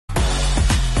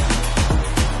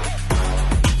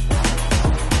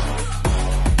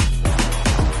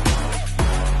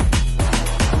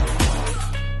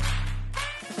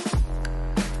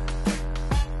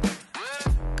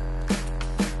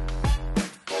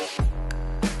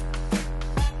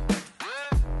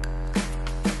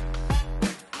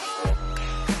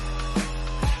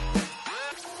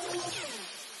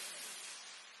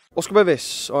Oscar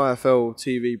Bevis, IFL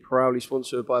TV, proudly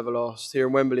sponsored by Everlast. Here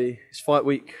in Wembley, it's fight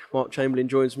week. Marc Chamberlain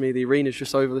joins me. The arena's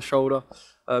just over the shoulder.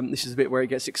 This is the bit where it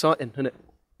gets exciting, isn't it?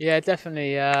 Yeah,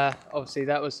 definitely. Obviously,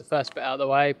 that was the first bit out of the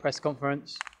way. Press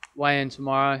conference, weigh-in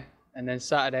tomorrow, and then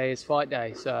Saturday is fight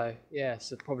day. So, yeah,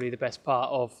 it's probably the best part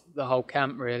of the whole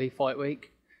camp, really, fight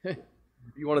week.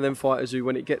 You're one of them fighters who,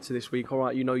 when it gets to this week, all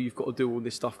right, you know you've got to do all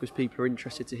this stuff because people are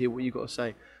interested to hear what you've got to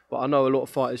say. But I know a lot of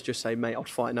fighters just say, mate, I'd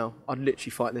fight now. I'd literally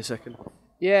fight in a second.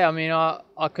 Yeah, I mean,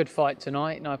 I could fight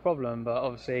tonight, no problem. But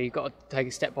obviously, you've got to take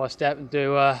it step by step and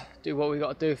do what we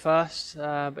got to do first.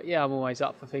 But yeah, I'm always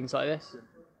up for things like this.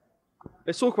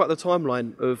 Let's talk about the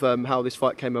timeline of how this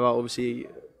fight came about. Obviously,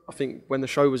 I think when the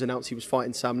show was announced, he was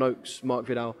fighting Sam Noakes, Marc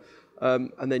Vidal.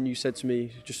 And then you said to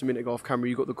me just a minute ago off camera,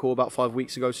 you got the call about 5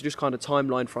 weeks ago. So just kind of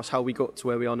timeline for us how we got to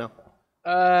where we are now.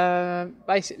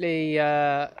 Basically,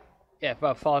 yeah,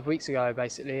 about 5 weeks ago,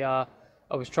 basically, I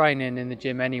was training in the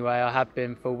gym anyway. I had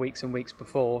been for weeks and weeks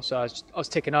before. So I was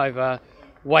ticking over,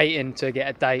 waiting to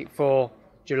get a date for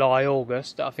July,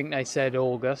 August. I think they said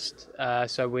August.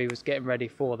 So we was getting ready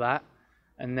for that.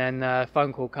 And then a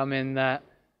phone call come in that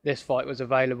this fight was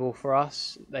available for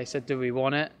us. They said, do we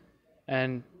want it?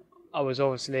 And I was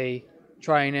obviously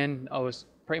training. I was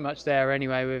pretty much there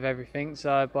anyway with everything.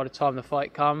 So by the time the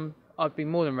fight come, I'd be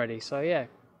more than ready. So yeah.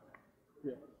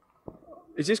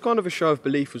 Is this kind of a show of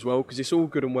belief as well? Because it's all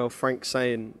good and well Frank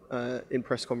saying in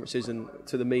press conferences and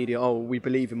to the media, oh, we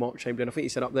believe in Marc Chamberlain. I think he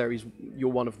said up there,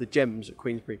 you're one of the gems at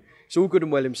Queensberry. It's all good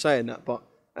and well him saying that, but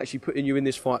actually putting you in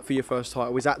this fight for your first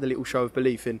title, is that the little show of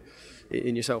belief in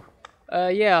yourself?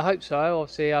 Yeah, I hope so.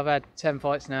 Obviously, I've had 10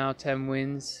 fights now, 10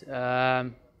 wins.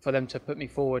 For them to put me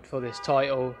forward for this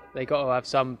title, they got to have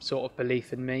some sort of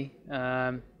belief in me.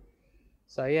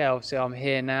 So yeah, obviously I'm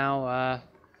here now.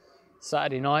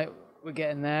 Saturday night, we're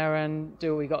getting there and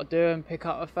do what we got to do and pick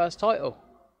up our first title.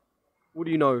 What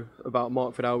do you know about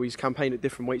Marc Vidal? He's campaigned at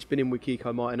different weights, been in with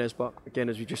Kiko Martinez, but again,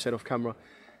 as we just said off camera,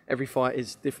 every fight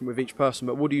is different with each person.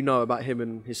 But what do you know about him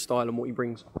and his style and what he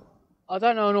brings? I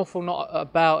don't know an awful lot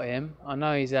about him. I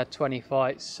know he's had 20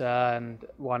 fights and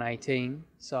won 18,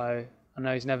 so I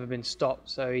know he's never been stopped,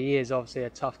 so he is obviously a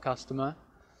tough customer.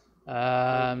 Way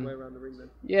around the ring then.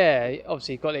 Yeah,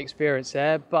 obviously he's got the experience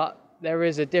there, but there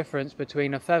is a difference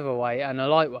between a featherweight and a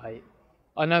lightweight.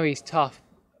 I know he's tough,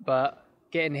 but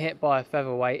getting hit by a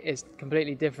featherweight is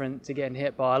completely different to getting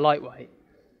hit by a lightweight.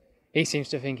 He seems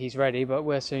to think he's ready, but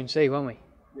we'll soon see, won't we?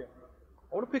 Yeah.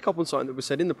 I want to pick up on something that was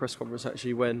said in the press conference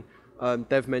actually when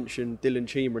Dev mentioned Dylan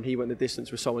Cheema and he went the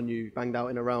distance with someone you banged out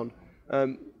in a round.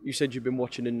 You said you've been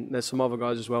watching and there's some other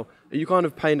guys as well. Are you kind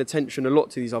of paying attention a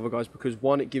lot to these other guys because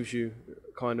one, it gives you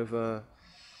kind of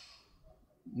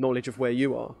knowledge of where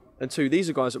you are, and two, these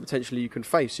are guys that potentially you can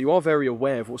face. So you are very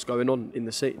aware of what's going on in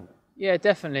the scene. Yeah,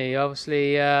 definitely.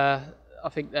 Obviously, I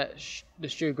think that the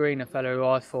Stu Greener fellow who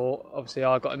I fought, obviously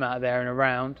I got him out of there in a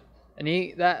round. And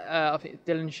I think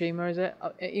Dylan Cheema, is it?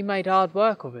 He made hard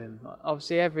work of him.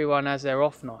 Obviously everyone has their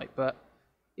off night, but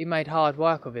he made hard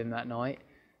work of him that night.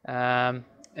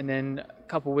 And then a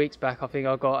couple of weeks back, I think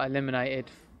I got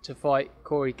eliminated to fight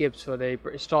Cori Gibbs for the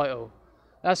British title.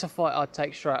 That's a fight I'd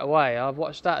take straight away. I've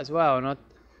watched that as well, and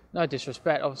no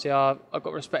disrespect. Obviously, I've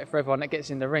got respect for everyone that gets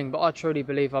in the ring, but I truly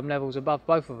believe I'm levels above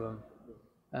both of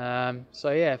them.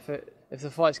 So yeah, if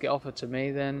the fights get offered to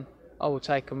me, then I will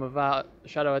take them without a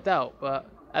shadow of doubt. But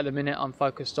at the minute, I'm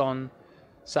focused on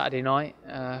Saturday night,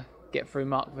 get through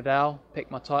Marc Vidal, pick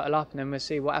my title up, and then we'll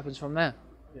see what happens from there.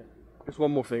 Just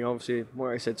one more thing, obviously,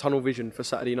 like I said, tunnel vision for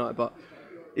Saturday night, but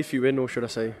if you win, or should I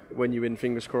say, when you win,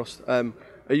 fingers crossed, are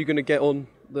you going to get on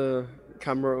the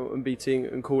camera and BT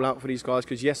and call out for these guys?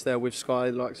 Because yes, they're with Sky,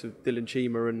 the likes of Dylan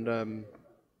Cheema and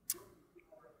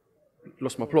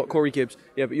lost my plot, Cori Gibbs.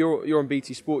 Yeah, but you're on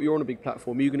BT Sport, you're on a big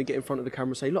platform. Are you going to get in front of the camera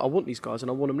and say, look, I want these guys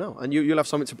and I want them now? And you'll have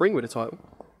something to bring with the title.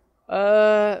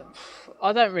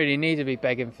 I don't really need to be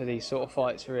begging for these sort of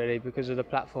fights really because of the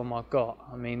platform I've got.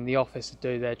 I mean, the office will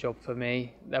do their job for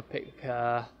me. They'll pick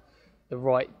the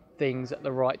right things at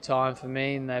the right time for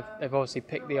me, and they've obviously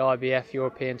picked the IBF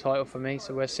European title for me,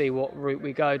 so we'll see what route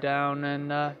we go down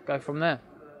and go from there.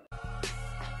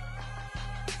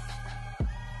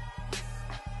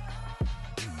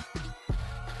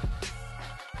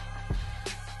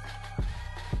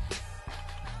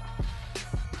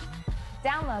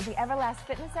 Download the Everlast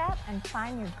Fitness app and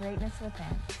find your greatness within.